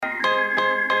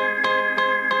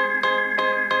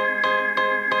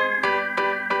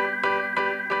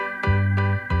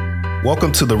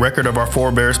Welcome to the Record of Our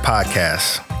Forebearers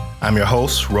podcast. I'm your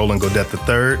host, Roland Godet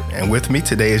III, and with me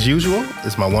today, as usual,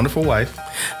 is my wonderful wife,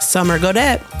 Summer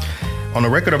Godet. On the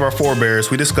Record of Our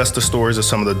Forebearers, we discuss the stories of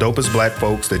some of the dopest black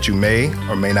folks that you may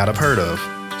or may not have heard of.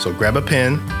 So grab a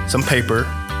pen, some paper,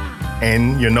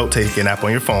 and your note-taking app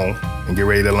on your phone, and get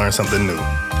ready to learn something new.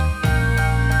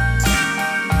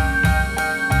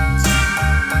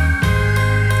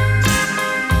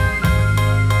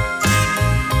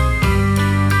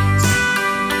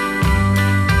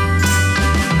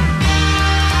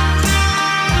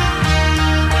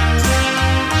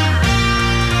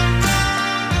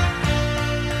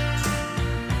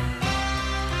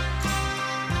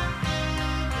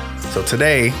 So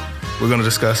today, we're going to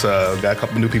discuss, got a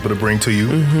couple new people to bring to you.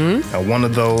 And one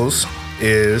of those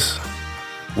is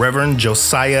Reverend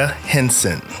Josiah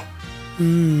Henson.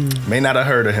 May not have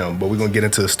heard of him, but we're going to get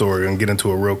into the story and get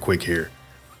into it real quick here.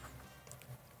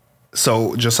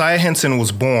 So Josiah Henson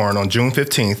was born on June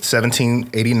 15th,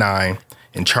 1789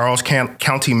 in Charles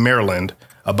County, Maryland,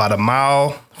 about a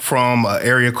mile from an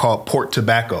area called Port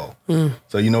Tobacco.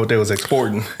 So you know what they was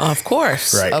exporting? Of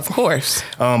course. Right. Of course.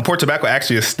 Port Tobacco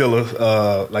actually is still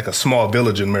like a small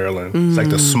village in Maryland. It's like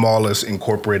the smallest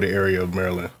incorporated area of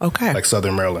Maryland. Okay. Like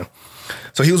southern Maryland.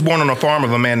 So he was born on a farm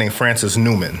of a man named Francis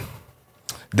Newman.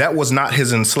 That was not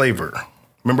his enslaver.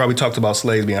 Remember how we talked about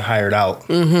slaves being hired out?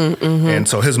 And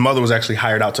so his mother was actually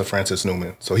hired out to Francis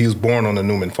Newman. So he was born on the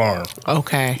Newman farm.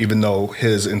 Okay. Even though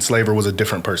his enslaver was a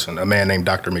different person, a man named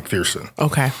Dr. McPherson.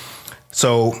 Okay.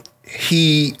 So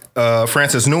he,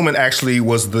 Francis Newman actually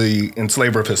was the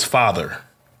enslaver of his father.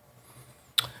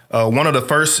 One of the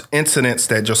first incidents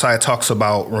that Josiah talks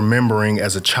about remembering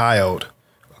as a child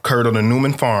occurred on the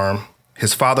Newman farm.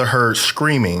 His father heard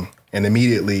screaming and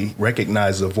immediately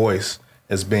recognized the voice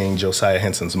as being Josiah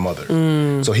Henson's mother.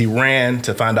 So he ran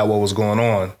to find out what was going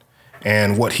on.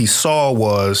 And what he saw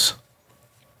was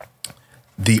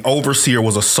the overseer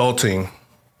was assaulting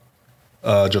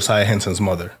Josiah Henson's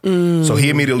mother. So he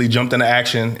immediately jumped into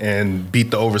action and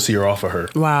beat the overseer off of her.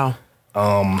 Wow.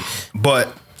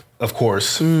 But, of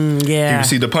course, he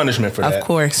received a punishment for that. Of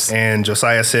course. And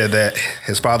Josiah said that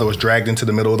his father was dragged into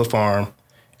the middle of the farm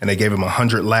and they gave him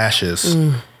 100 lashes.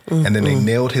 And then they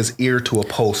nailed his ear to a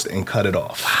post and cut it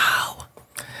off. Wow.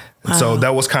 And so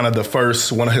that was kind of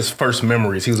one of his first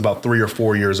memories. He was about 3 or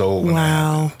 4 years old when that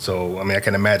happened. So, I mean, I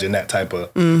can imagine that type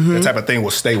of thing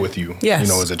will stay with you,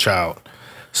 as a child.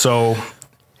 So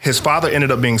his father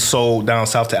ended up being sold down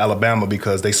south to Alabama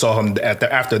because they saw him,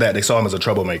 after that, they saw him as a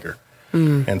troublemaker.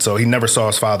 And so he never saw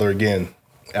his father again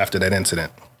after that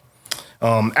incident.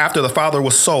 After the father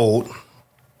was sold,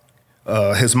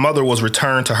 his mother was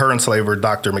returned to her enslaver,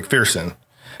 Dr. McPherson.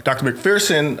 Dr.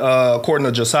 McPherson, according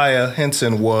to Josiah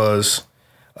Henson, he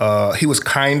was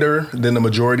kinder than the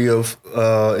majority of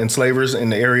enslavers in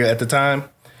the area at the time.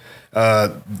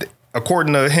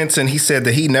 According to Henson, he said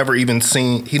that he never even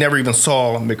saw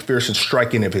McPherson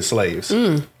strike any of his slaves.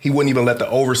 He wouldn't even let the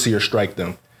overseer strike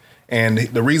them. And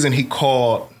the reason he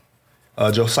called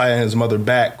Josiah and his mother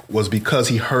back was because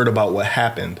he heard about what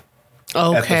happened.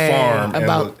 At the farm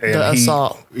about the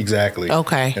assault. Exactly.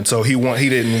 Okay. And so he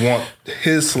didn't want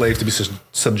his slaves to be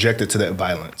subjected to that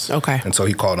violence. Okay. And so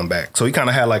he called them back. So he kind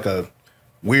of had like a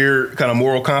weird kind of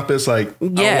moral compass. Like, I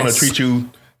don't want to treat you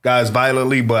guys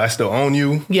violently, but I still own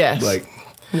you. Yes. Like,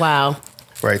 wow.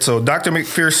 Right. So Dr.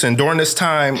 McPherson, during this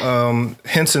time,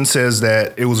 Henson says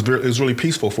that it was really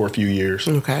peaceful for a few years.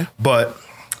 Okay. But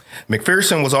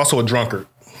McPherson was also a drunkard.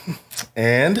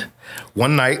 And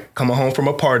one night, coming home from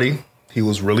a party, he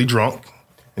was really drunk,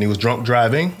 and he was drunk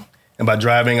driving. And by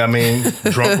driving, I mean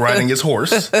drunk riding his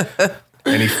horse.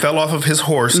 And he fell off of his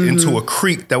horse into a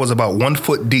creek that was about 1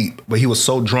 foot deep. But he was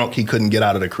so drunk, he couldn't get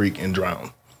out of the creek and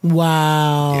drown.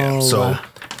 Wow. Yeah, so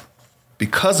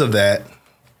because of that,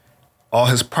 all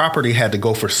his property had to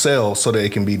go for sale so that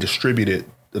it can be distributed,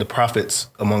 the profits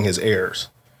among his heirs.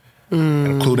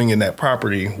 Including in that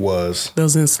property was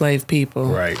those enslaved people.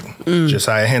 Right.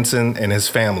 Josiah Henson and his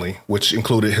family, which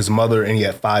included his mother, and he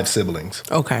had 5 siblings.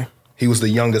 Okay. He was the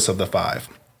youngest of the 5.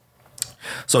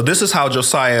 So this is how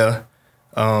Josiah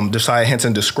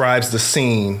Henson describes the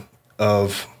scene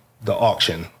of the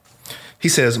auction. He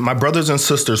says, "My brothers and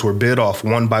sisters were bid off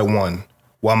one by one,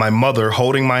 while my mother,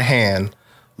 holding my hand,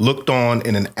 looked on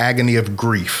in an agony of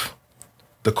grief,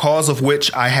 the cause of which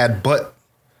I had but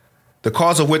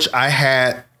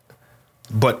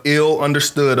ill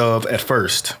understood of at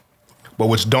first, but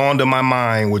which dawned in my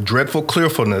mind with dreadful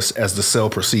clearfulness as the sale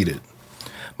proceeded.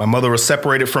 My mother was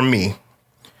separated from me.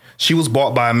 She was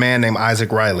bought by a man named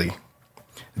Isaac Riley.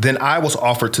 Then I was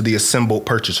offered to the assembled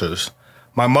purchasers,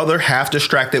 My mother, half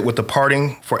distracted with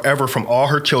departing forever from all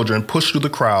her children, pushed through the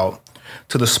crowd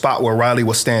to the spot where Riley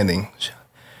was standing.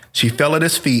 She fell at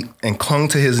his feet and clung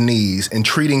to his knees,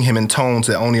 entreating him in tones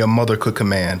that only a mother could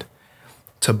command,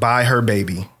 to buy her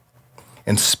baby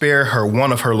and spare her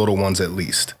one of her little ones at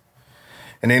least.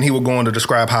 And then he would go on to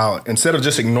describe how, instead of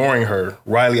just ignoring her,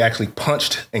 Riley actually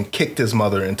punched and kicked his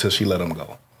mother until she let him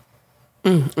go.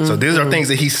 So these are things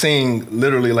that he's seeing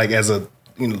literally like as a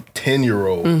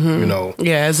 10-year-old,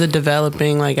 Yeah, as a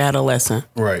developing like adolescent.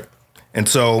 Right. And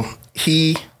so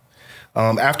he,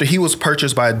 after he was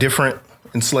purchased by a different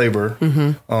enslaver,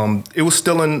 they were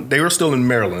still in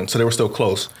Maryland, so they were still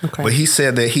close. Okay. But he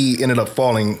said that he ended up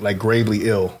falling like gravely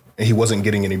ill and he wasn't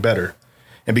getting any better.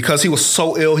 And because he was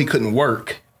so ill, he couldn't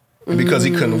work. And because he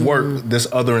couldn't work, this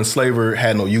other enslaver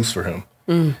had no use for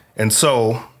him. And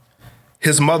so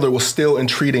his mother was still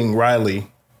entreating Riley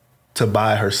to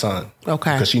buy her son.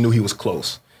 Okay. Because she knew he was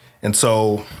close. And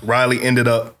so Riley ended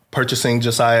up purchasing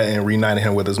Josiah and reuniting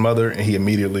him with his mother, and he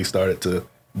immediately started to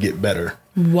get better.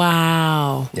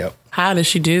 Wow. Yep. How did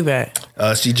she do that?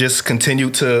 She just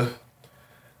continued to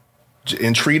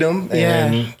entreat him.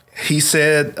 And he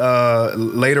said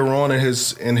later on in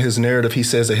his narrative, he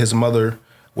says that his mother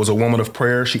was a woman of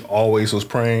prayer. She always was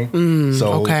praying.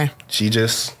 So she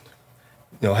just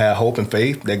had hope and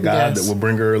faith that God that would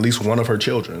bring her at least one of her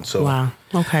children. So wow.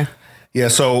 Okay. Yeah.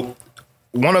 So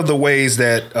one of the ways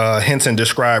that Henson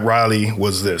described Riley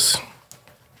was this.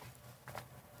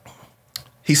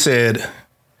 He said,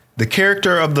 "The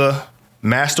character of the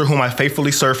master whom I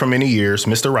faithfully served for many years,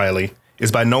 Mr. Riley,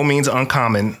 is by no means an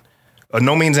uncommon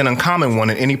one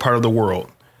in any part of the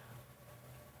world.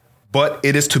 But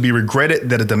it is to be regretted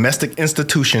that a domestic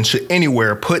institution should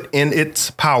anywhere put in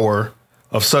its power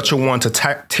of such a one to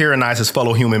tyrannize his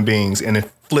fellow human beings and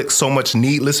inflict so much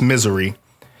needless misery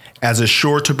as is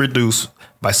sure to produce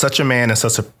by such a man in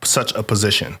such a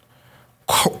position.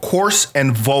 Coarse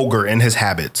and vulgar in his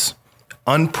habits,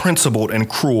 unprincipled and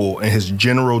cruel in his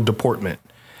general deportment,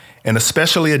 and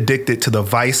especially addicted to the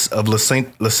vice of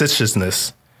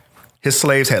licentiousness, his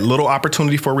slaves had little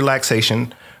opportunity for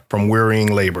relaxation from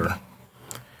wearying labor.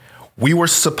 We were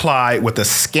supplied with the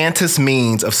scantest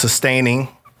means of sustaining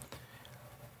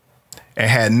and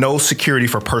had no security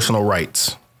for personal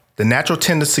rights. The natural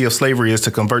tendency of slavery is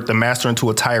to convert the master into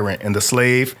a tyrant and the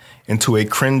slave into a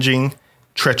cringing,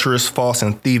 treacherous, false,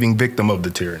 and thieving victim of the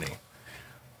tyranny."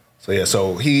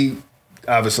 So he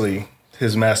obviously,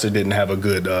 his master didn't have a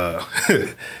good,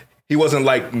 he wasn't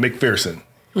like McPherson.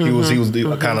 He was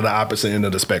kind of the opposite end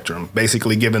of the spectrum,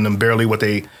 basically giving them barely what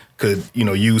they could,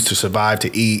 use to survive,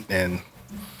 to eat. And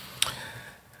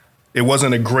it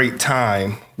wasn't a great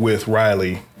time with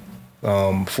Riley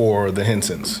for the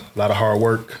Hensons. A lot of hard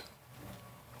work.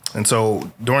 And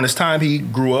so during this time, he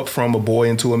grew up from a boy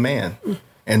into a man.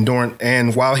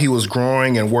 And while he was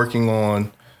growing and working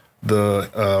on the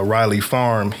Riley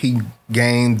farm, he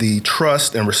gained the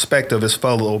trust and respect of his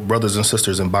fellow brothers and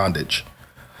sisters in bondage.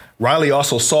 Riley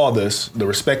also saw the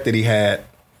respect that he had,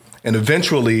 and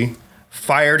eventually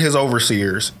fired his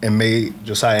overseers and made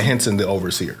Josiah Henson the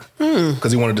overseer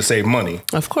because he wanted to save money.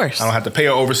 Of course. I don't have to pay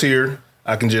an overseer.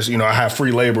 I can just, I have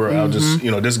free labor. I'll just,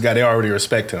 this guy, they already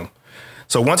respect him.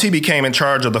 So once he became in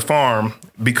charge of the farm,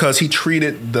 because he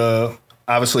treated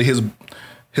obviously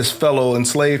his fellow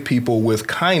enslaved people with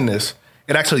kindness,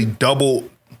 it actually doubled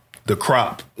the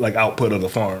crop output of the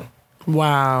farm.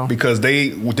 Wow. Because they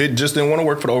didn't want to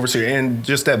work for the overseer, and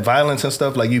just that violence and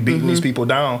stuff, you beating these people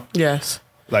down. Yes.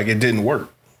 It didn't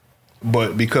work.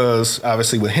 But because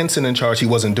obviously with Henson in charge, he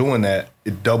wasn't doing that,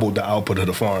 it doubled the output of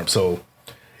the farm. So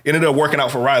it ended up working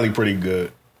out for Riley pretty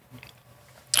good.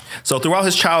 So throughout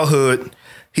his childhood,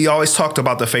 he always talked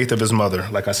about the faith of his mother,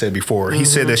 like I said before. He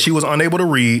said that she was unable to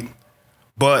read,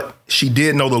 but she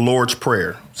did know the Lord's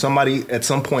Prayer. Somebody at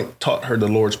some point taught her the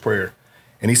Lord's Prayer.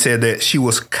 And he said that she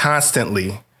was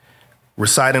constantly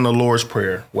reciting the Lord's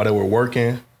Prayer while they were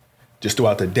working, just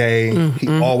throughout the day. He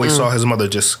always saw his mother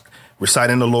just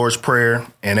reciting the Lord's Prayer.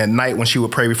 And at night when she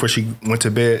would pray before she went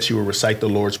to bed, she would recite the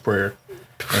Lord's Prayer.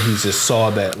 And he just saw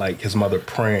that, his mother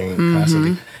praying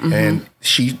constantly. And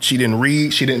she didn't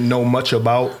read. She didn't know much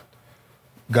about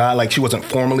God. She wasn't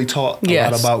formally taught a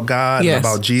lot about God and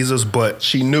about Jesus, but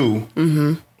she knew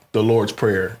the Lord's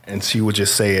Prayer, and she would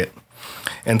just say it.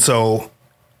 And so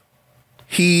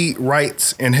he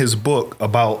writes in his book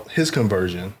about his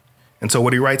conversion. And so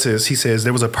what he writes is, he says,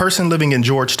 "There was a person living in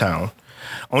Georgetown,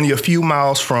 only a few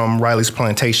miles from Riley's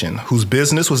plantation, whose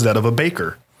business was that of a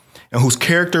baker, and whose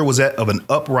character was that of an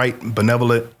upright,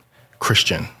 benevolent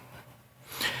Christian.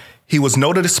 He was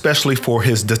noted especially for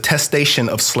his detestation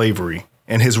of slavery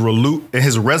and his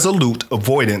resolute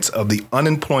avoidance of the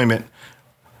employment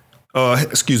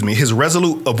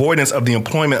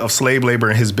of slave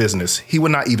labor in his business. He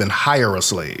would not even hire a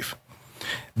slave.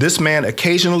 This man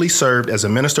occasionally served as a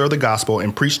minister of the gospel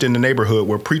and preached in the neighborhood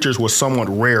where preachers were somewhat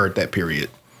rare at that period.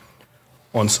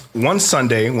 On one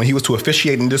Sunday, when he was to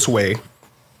officiate in this way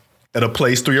at a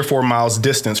place 3 or 4 miles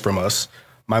distance from us,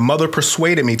 my mother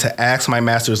persuaded me to ask my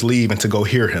master's leave and to go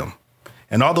hear him.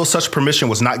 And although such permission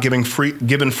was not given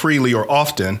freely or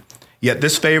often, yet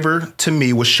this favor to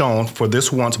me was shown for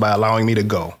this once by allowing me to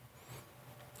go.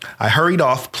 I hurried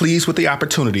off, pleased with the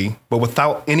opportunity, but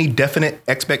without any definite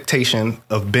expectation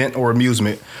of bent or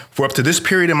amusement, for up to this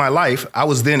period in my life, I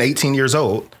was then 18 years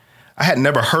old, I had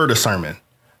never heard a sermon,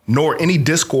 nor any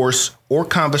discourse or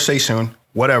conversation,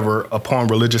 whatever, upon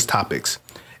religious topics,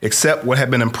 except what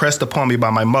had been impressed upon me by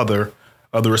my mother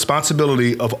of the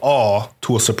responsibility of awe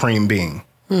to a supreme being.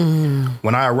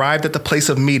 When I arrived at the place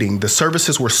of meeting, the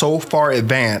services were so far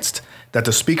advanced that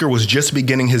the speaker was just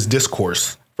beginning his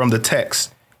discourse from the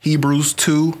text, Hebrews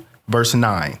 2, verse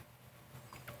 9,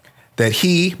 that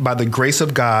he, by the grace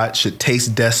of God, should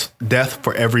taste death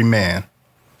for every man.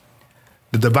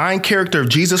 The divine character of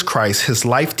Jesus Christ, his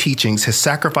life teachings, his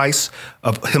sacrifice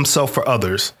of himself for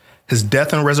others, his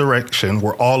death and resurrection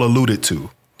were all alluded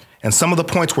to. And some of the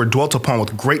points were dwelt upon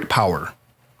with great power,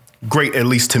 great at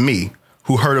least to me,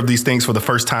 who heard of these things for the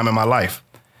first time in my life.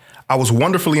 I was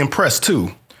wonderfully impressed,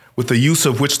 too, with the use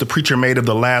of which the preacher made of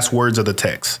the last words of the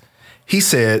text. He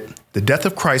said, the death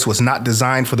of Christ was not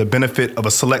designed for the benefit of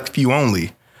a select few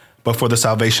only, but for the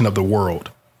salvation of the world,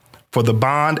 for the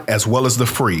bond as well as the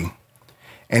free.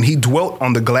 And he dwelt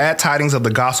on the glad tidings of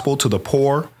the gospel to the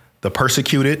poor, the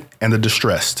persecuted, and the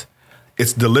distressed,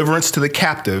 its deliverance to the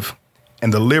captive,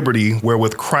 and the liberty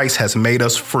wherewith Christ has made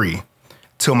us free,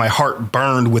 till my heart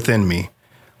burned within me.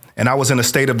 And I was in a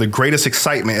state of the greatest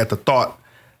excitement at the thought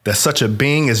that such a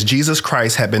being as Jesus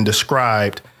Christ had been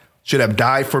described should have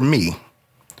died for me,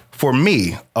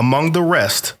 among the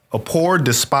rest, a poor,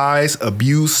 despised,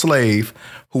 abused slave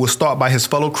who was thought by his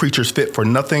fellow creatures fit for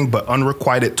nothing but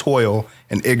unrequited toil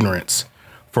and ignorance,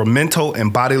 for mental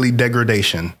and bodily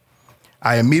degradation.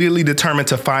 I immediately determined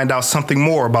to find out something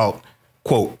more about,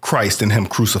 quote, Christ and him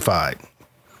crucified.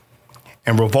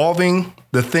 And revolving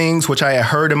the things which I had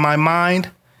heard in my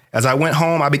mind, as I went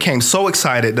home, I became so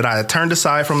excited that I had turned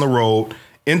aside from the road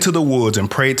into the woods and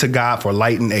prayed to God for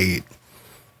light and aid.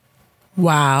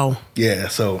 Wow. Yeah.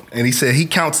 So, and he said he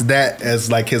counts that as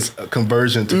like his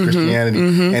conversion to Christianity.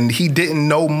 And he didn't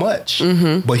know much,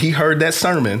 but he heard that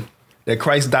sermon that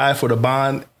Christ died for the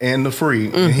bond and the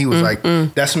free. And he was like,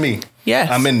 that's me. Yes.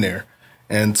 I'm in there.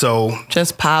 And so.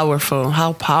 Just powerful.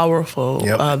 How powerful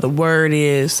the word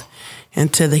is,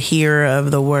 and to the hearer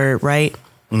of the word, right?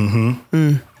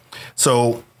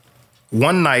 So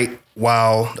one night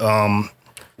while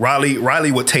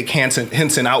Riley would take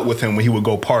Henson out with him when he would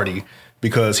go party,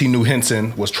 because he knew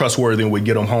Henson was trustworthy and would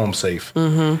get him home safe.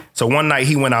 So one night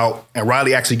he went out and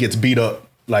Riley actually gets beat up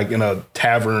like in a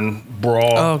tavern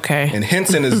brawl. Okay. And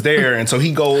Henson is there. And so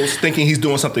he goes thinking he's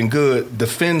doing something good,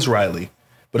 defends Riley.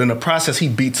 But in the process, he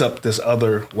beats up this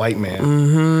other white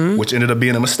man, which ended up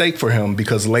being a mistake for him,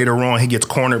 because later on he gets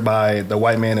cornered by the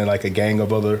white man and like a gang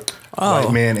of other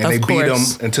white men. And they beat him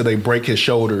until they break his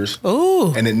shoulders.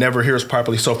 Ooh. And it never heals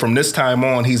properly. So from this time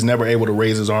on, he's never able to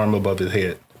raise his arm above his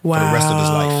head for the rest of his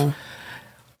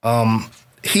life.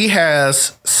 He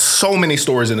has so many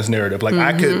stories in this narrative. Like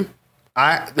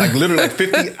I literally like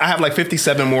 50, I have like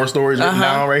 57 more stories written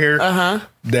down right here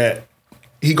that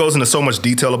he goes into so much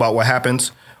detail about what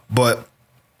happens, but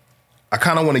I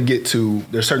kind of want to get to,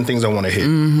 there's certain things I want to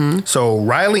hit. So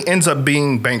Riley ends up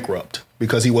being bankrupt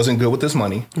because he wasn't good with his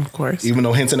money. Of course. Even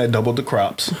though Henson had doubled the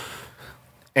crops.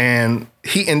 And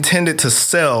he intended to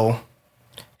sell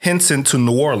Henson to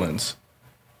New Orleans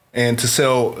and to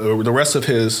sell the rest of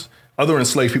his other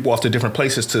enslaved people off to different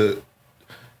places to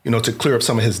clear up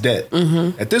some of his debt.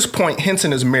 At this point,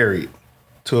 Henson is married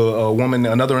to a woman,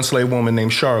 another enslaved woman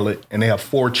named Charlotte, and they have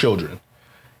 4 children.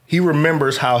 He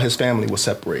remembers how his family was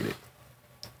separated.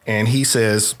 And he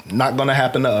says, not going to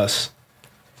happen to us.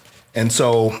 And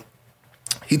so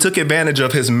he took advantage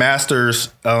of his master's,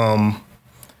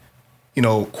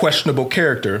 questionable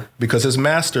character, because his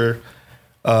master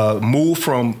moved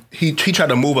from, he tried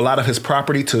to move a lot of his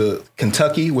property to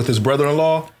Kentucky with his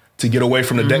brother-in-law to get away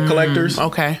from the debt collectors.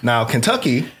 Okay. Now,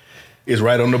 Kentucky is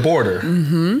right on the border.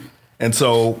 And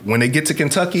so when they get to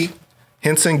Kentucky,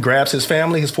 Henson grabs his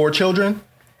family, his 4 children,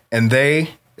 and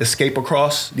they escape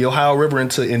across the Ohio River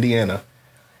into Indiana.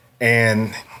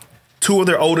 And 2 of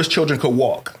their oldest children could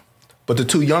walk, but the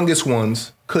 2 youngest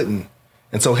ones couldn't.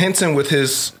 And so Henson, with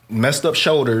his messed up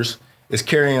shoulders, is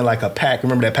carrying like a pack.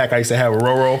 Remember that pack I used to have, a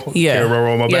Roro? Yeah. Carry a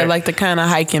Roro on my back? Yeah, like the kind of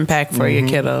hiking pack for your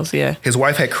kiddos, yeah. His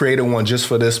wife had created one just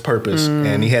for this purpose.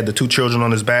 And he had the 2 children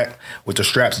on his back with the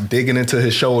straps digging into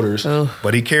his shoulders.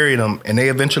 But he carried them, and they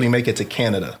eventually make it to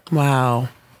Canada. Wow.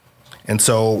 And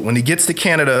so when he gets to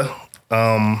Canada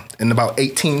in about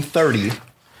 1830,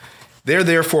 they're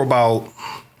there for about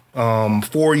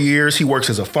 4 years. He works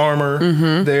as a farmer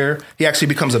there. He actually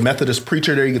becomes a Methodist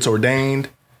preacher there. He gets ordained.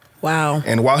 Wow.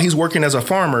 And while he's working as a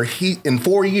farmer, in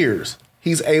 4 years,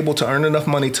 he's able to earn enough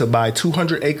money to buy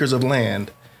 200 acres of land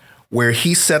where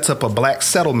he sets up a black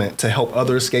settlement to help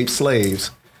other escaped slaves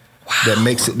that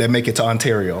make it to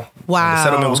Ontario. Wow. And the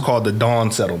settlement was called the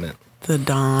Dawn Settlement. The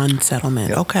Dawn Settlement.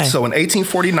 Yep. Okay. So in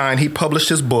 1849, he published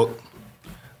his book,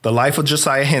 The Life of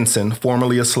Josiah Henson,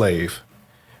 formerly a slave.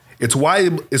 It's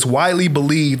widely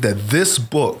believed that this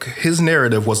book, his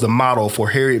narrative, was the model for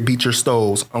Harriet Beecher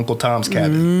Stowe's Uncle Tom's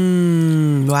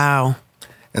Cabin. Wow.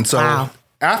 And so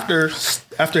after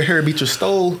Harriet Beecher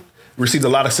Stowe received a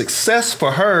lot of success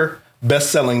for her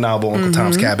best-selling novel, Uncle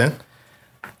Tom's Cabin,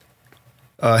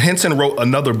 Henson wrote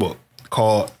another book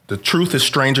called The Truth is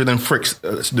Stranger Than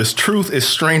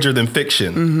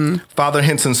Fiction, Father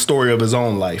Henson's story of his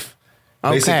own life.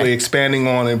 Basically expanding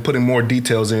on and putting more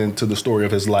details into the story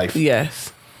of his life.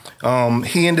 Yes.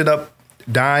 He ended up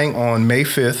dying on May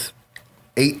 5th,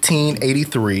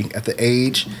 1883, at the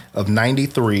age of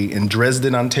 93 in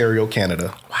Dresden, Ontario,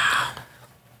 Canada. Wow.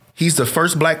 He's the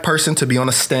first black person to be on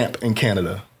a stamp in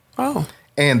Canada. Oh.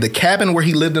 And the cabin where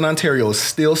he lived in Ontario is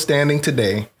still standing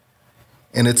today.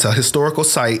 And it's a historical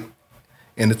site.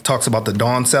 And it talks about the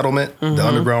Dawn Settlement, the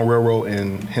Underground Railroad,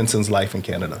 and Henson's life in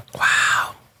Canada.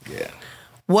 Wow. Yeah.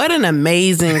 What an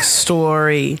amazing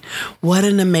story. What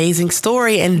an amazing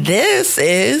story. And this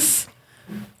is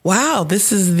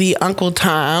the Uncle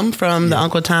Tom from the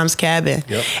Uncle Tom's Cabin.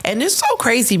 Yep. And it's so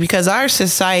crazy because our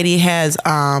society has,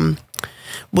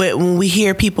 when we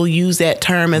hear people use that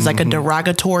term as like a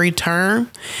derogatory term,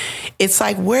 it's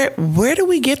like, where do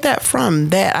we get that from?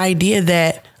 That idea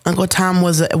that Uncle Tom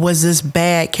was this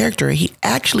bad character. He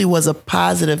actually was a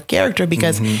positive character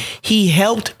because he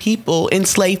helped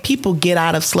enslaved people get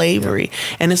out of slavery.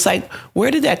 And it's like, where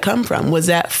did that come from? Was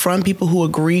that from people who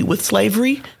agreed with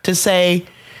slavery to say,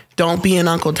 don't be an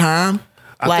Uncle Tom?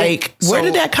 Where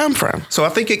did that come from? So I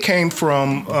think it came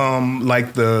from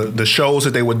like the shows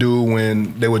that they would do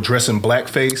when they would dress in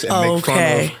blackface and make fun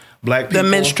of black people. The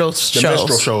minstrel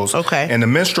shows. Okay. And the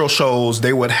minstrel shows,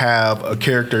 they would have a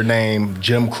character named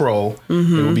Jim Crow.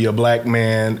 It would be a black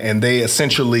man. And they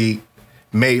essentially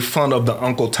made fun of the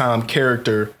Uncle Tom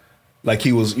character. Like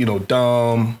he was,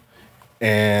 dumb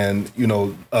and,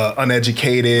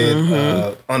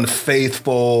 uneducated,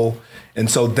 unfaithful.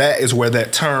 And so that is where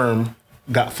that term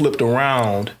got flipped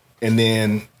around. And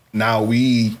then now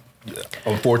we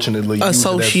unfortunately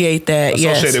associate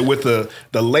it with the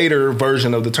later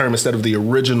version of the term instead of the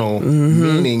original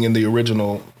meaning and the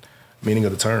original meaning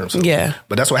of the term. So,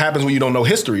 but that's what happens when you don't know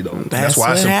history, though. That's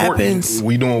why it's important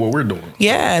we doing what we're doing.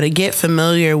 Yeah, to get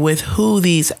familiar with who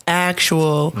these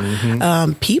actual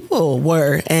people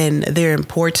were and their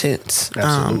importance,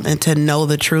 and to know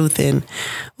the truth. And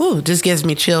just gives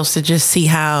me chills to just see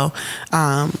how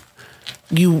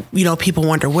people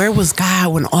wonder, where was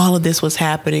God when all of this was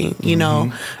happening?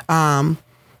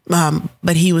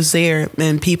 But he was there,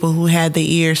 and people who had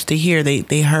the ears to hear,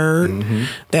 they heard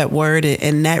that word,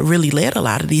 and that really led a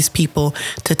lot of these people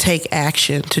to take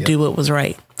action to do what was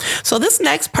right. So this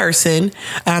next person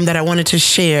that I wanted to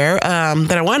share,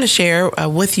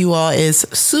 with you all is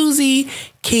Susie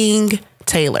King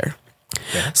Taylor.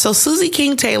 Yeah. So Susie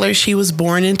King Taylor, she was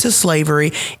born into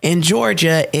slavery in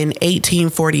Georgia in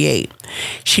 1848.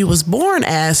 She was born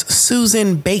as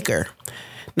Susan Baker.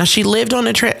 Now, she lived on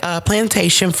a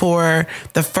plantation for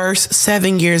the first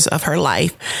 7 years of her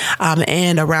life.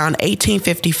 And around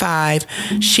 1855,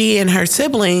 she and her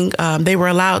sibling, they were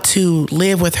allowed to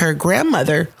live with her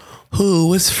grandmother, who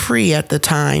was free at the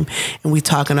time. And we're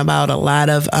talking about a lot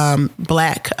of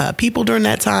black people during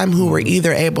that time who were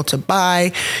either able to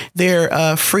buy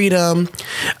their freedom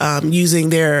using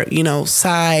their,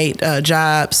 side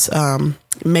jobs,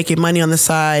 making money on the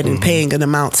side and paying an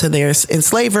amount to their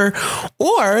enslaver,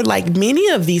 or like many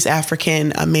of these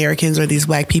African Americans or these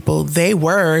black people, they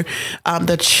were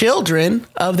the children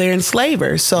of their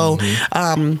enslavers. So,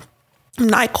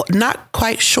 not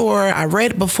quite sure. I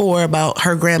read before about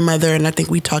her grandmother, and I think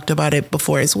we talked about it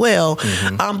before as well.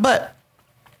 But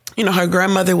her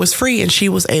grandmother was free, and she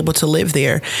was able to live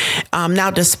there.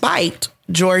 Now, despite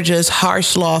Georgia's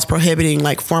harsh laws prohibiting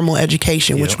like formal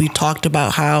education, which we talked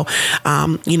about how,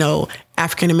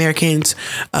 African Americans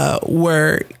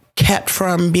were kept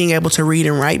from being able to read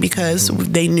and write because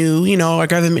they knew, our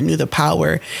government knew the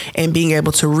power in being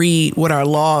able to read what our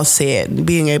laws said, and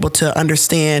being able to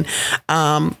understand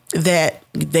that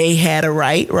they had a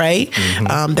right,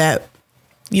 that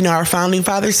our founding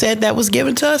father said that was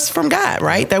given to us from God,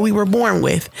 right? That we were born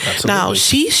with. Absolutely. Now,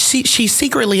 she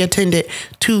secretly attended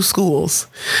 2 schools.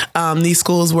 These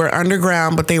schools were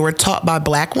underground, but they were taught by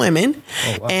Black women.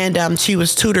 Oh, wow. And she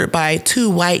was tutored by 2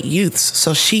 white youths.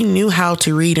 So she knew how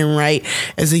to read and write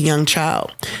as a young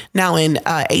child. Now, in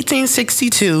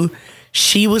 1862,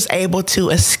 she was able to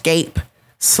escape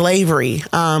slavery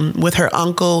with her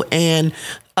uncle and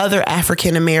other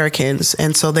African Americans.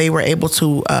 And so they were able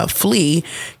to flee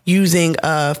using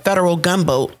a federal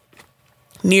gunboat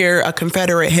near a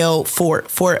Confederate held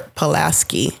fort. Fort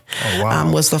Pulaski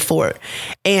was the fort.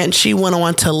 And she went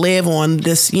on to live on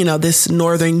this, this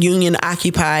Northern Union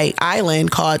occupied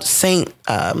island called St.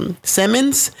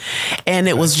 Simons. And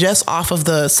it was just off of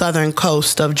the southern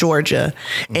coast of Georgia.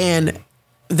 And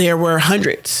there were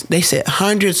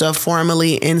hundreds of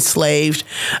formerly enslaved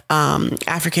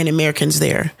African Americans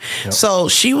there. Yep. So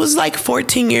she was like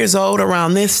 14 years old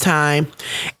around this time,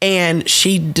 and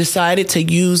she decided to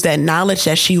use that knowledge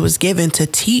that she was given to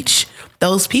teach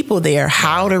those people there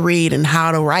how to read and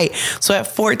how to write. So at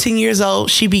 14 years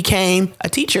old, she became a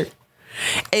teacher.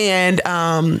 And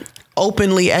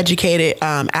openly educated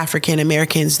African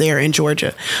Americans there in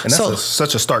Georgia. And that's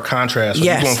such a stark contrast. So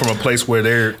you're going from a place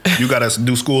where you got to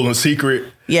do school in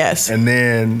secret. Yes. And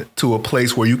then to a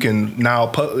place where you can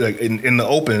now, in the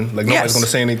open, like nobody's going to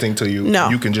say anything to you. No.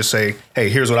 You can just say, hey,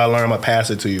 here's what I learned. I'm going to pass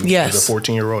it to you. Yes. As a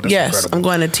 14-year-old. That's incredible. I'm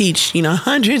going to teach,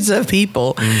 hundreds of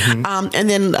people. And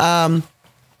then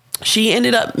she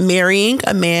ended up marrying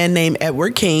a man named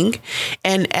Edward King,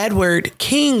 and Edward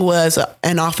King was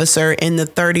an officer in the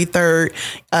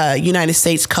 33rd United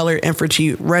States Colored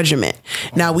Infantry Regiment.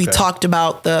 Now, we talked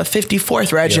about the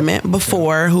 54th Regiment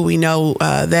before, who we know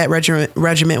that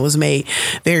regiment was made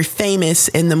very famous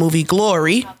in the movie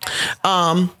Glory.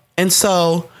 And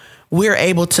so we're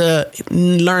able to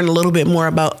learn a little bit more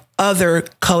about other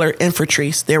colored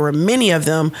infantries. There were many of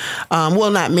them.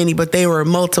 Well, not many, but they were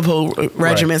multiple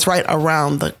regiments right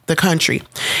around the country.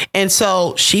 And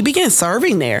so she began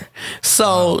serving there.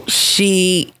 So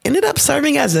she ended up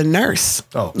serving as a nurse,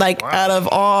 out of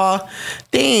all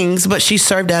things. But she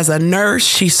served as a nurse.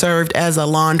 She served as a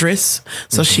laundress.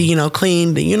 So she,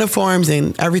 cleaned the uniforms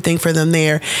and everything for them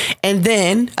there. And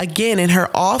then again, in her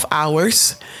off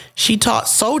hours, she taught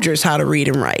soldiers how to read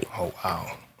and write. Oh,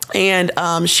 wow. And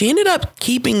she ended up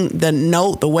keeping the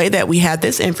note. The way that we had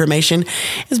this information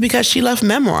is because she left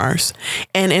memoirs.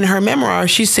 And in her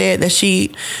memoirs, she said that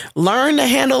she learned to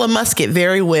handle a musket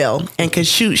very well and could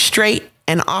shoot straight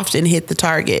and often hit the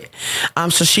target.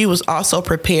 So she was also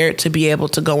prepared to be able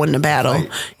to go into battle. Right.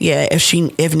 Yeah,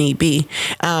 if need be.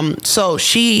 So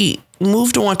she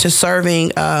moved on to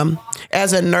serving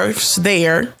as a nurse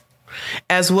there,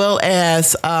 as well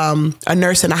as a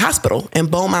nurse in a hospital in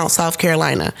Beaumont, South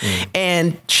Carolina.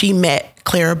 And she met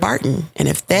Clara Barton. And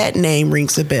if that name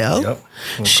rings a bell,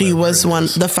 she was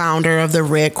the founder of the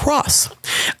Red Cross.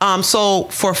 So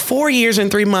for 4 years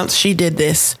and 3 months, she did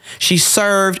this. She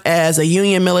served as a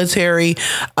Union military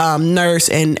nurse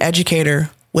and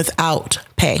educator without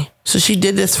pay. So she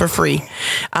did this for free.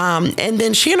 And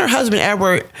then she and her husband,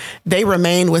 Edward, they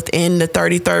remained within the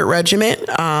 33rd Regiment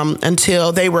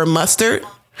until they were mustered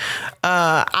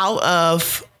until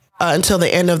the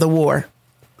end of the war.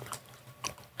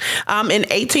 In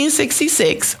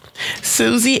 1866,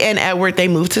 Susie and Edward, they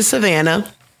moved to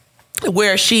Savannah,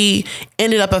 where she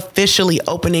ended up officially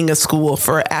opening a school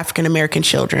for African-American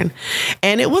children.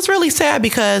 And it was really sad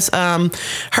because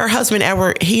her husband,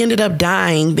 Edward, he ended up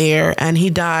dying there, and he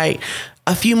died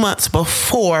a few months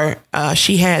before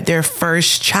she had their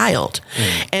first child.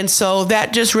 And so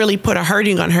that just really put a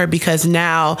hurting on her, because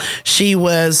now she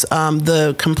was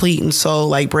the complete and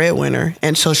sole breadwinner.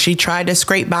 And so she tried to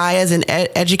scrape by as an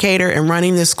educator and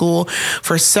running the school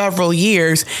for several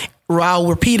years, while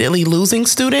repeatedly losing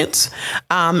students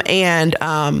and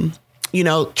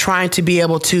trying to be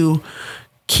able to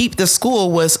keep the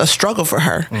school was a struggle for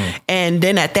her. And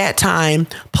then at that time,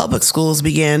 public schools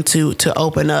began to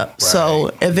open up. Right.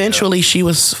 So eventually she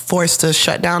was forced to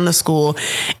shut down the school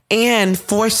and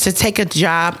forced to take a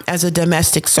job as a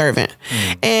domestic servant.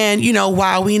 And,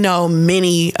 while we know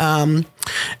many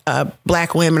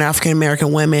Black women,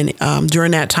 African-American women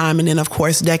during that time, and then, of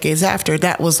course, decades after,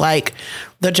 that was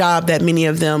the job that many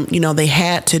of them, they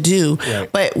had to do.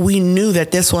 Right. But we knew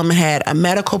that this woman had a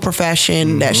medical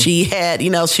profession, that she had,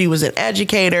 she was an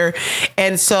educator.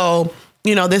 And so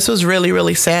this was really,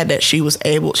 really sad that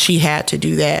she had to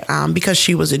do that because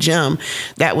she was a gem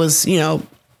that was,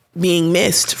 being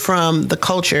missed from the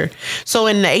culture. So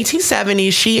in the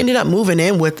 1870s, she ended up moving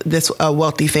in with this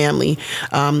wealthy family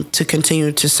to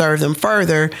continue to serve them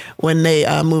further when they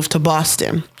moved to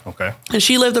Boston. Okay. And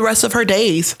she lived the rest of her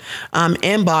days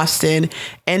in Boston.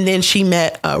 And then she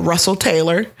met Russell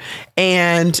Taylor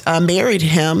and married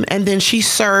him. And then she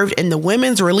served in the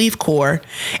Women's Relief Corps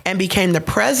and became the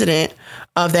president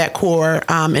of that corps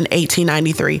in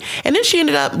 1893. And then she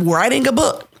ended up writing a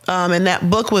book. And that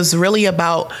book was really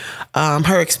about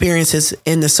her experiences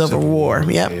in the Civil War.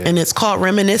 Yep. Yeah. And it's called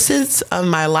Reminiscence of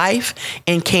My Life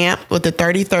in Camp with the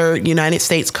 33rd United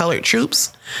States Colored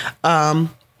Troops.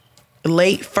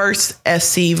 Late 1st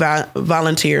SC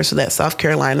Volunteers, so that's South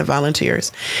Carolina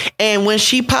Volunteers. And when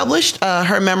she published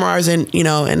her memoirs in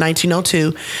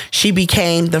 1902, she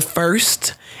became the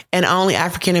first and only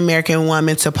African-American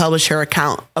woman to publish her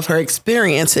account of her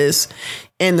experiences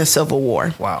in the Civil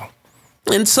War. Wow.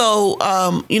 And so,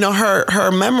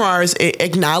 her memoirs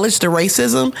acknowledged the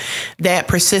racism that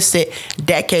persisted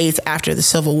decades after the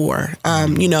Civil War.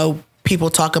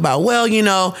 People talk about,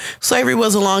 slavery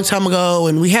was a long time ago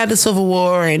and we had the Civil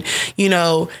War and,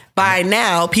 by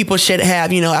now people should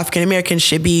have, African Americans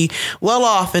should be well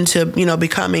off into,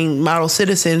 becoming model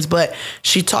citizens. But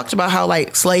she talked about how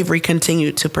slavery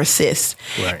continued to persist.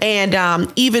 Right.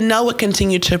 And even though it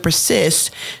continued to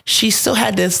persist, she still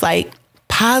had this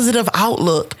positive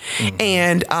outlook,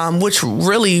 and which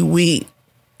really we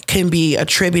can be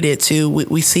attributed to.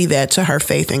 We see that to her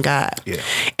faith in God. Yeah.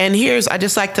 And I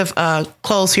just like to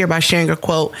close here by sharing a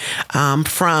quote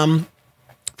from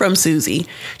Susie.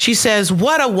 She says,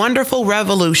 "What a wonderful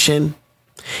revolution.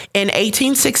 In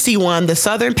 1861, the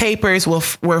Southern papers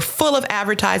were full of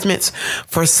advertisements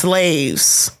for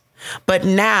slaves. But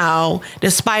now,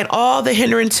 despite all the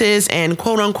hindrances and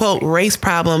quote unquote race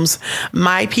problems,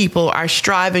 my people are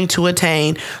striving to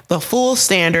attain the full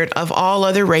standard of all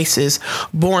other races,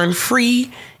 born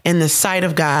free in the sight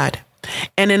of God,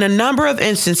 and in a number of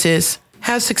instances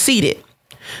have succeeded.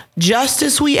 Just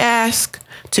as we ask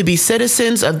to be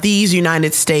citizens of these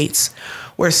United States,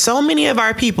 where so many of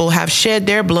our people have shed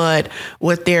their blood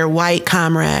with their white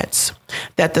comrades,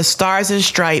 that the stars and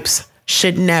stripes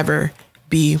should never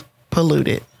be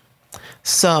polluted."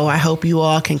 So I hope you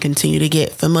all can continue to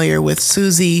get familiar with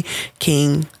Susie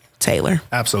King Taylor.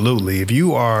 Absolutely. If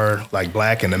you are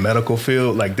Black in the medical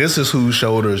field, this is whose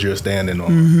shoulders you're standing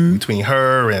on. Between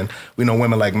her and we know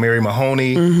women like Mary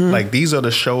Mahoney, these are the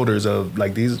shoulders of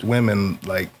these women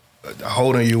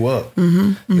holding you up.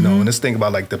 And let's think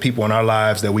about the people in our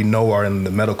lives that we know are in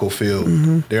the medical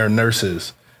field. They're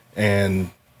nurses,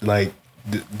 and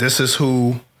this is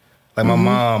who. My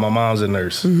mom's a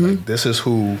nurse. This is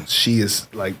who she is.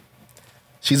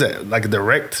 She's a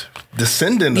direct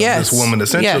descendant of this woman,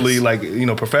 essentially.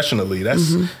 Professionally,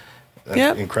 that's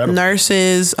incredible.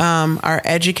 Nurses are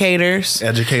educators.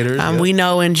 We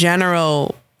know in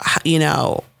general,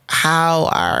 how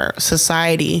our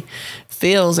society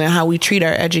feels and how we treat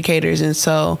our educators, and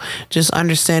so just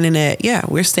understanding that,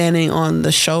 we're standing on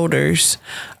the shoulders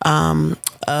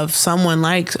of someone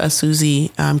like a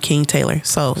Susie King Taylor.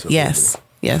 So absolutely.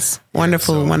 yes,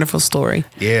 wonderful story.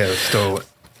 Yeah, so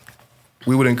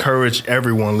we would encourage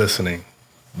everyone listening,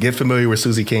 get familiar with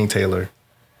Susie King Taylor,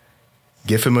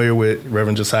 get familiar with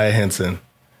Reverend Josiah Henson.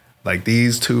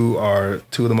 These two are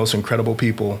two of the most incredible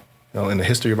people in the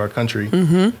history of our country.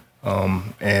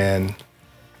 And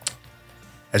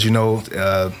as you know,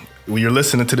 when you're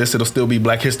listening to this, it'll still be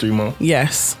Black History Month.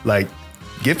 Yes.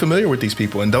 Get familiar with these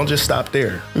people and don't just stop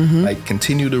there.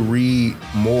 Continue to read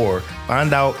more.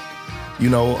 Find out,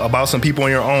 about some people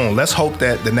on your own. Let's hope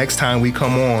that the next time we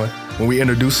come on, when we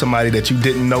introduce somebody that you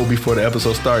didn't know before the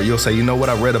episode started, you'll say, you know what,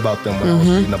 I read about them when I was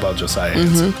reading about Josiah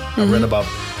Henson. I read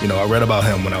about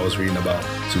him when I was reading about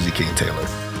Susie King Taylor.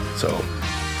 So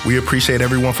we appreciate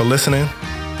everyone for listening.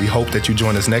 We hope that you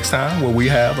join us next time where we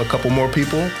have a couple more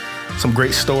people, some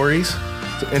great stories,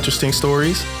 some interesting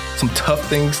stories, some tough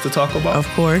things to talk about. Of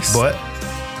course. But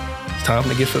it's time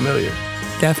to get familiar.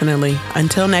 Definitely.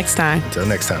 Until next time. Until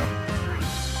next time.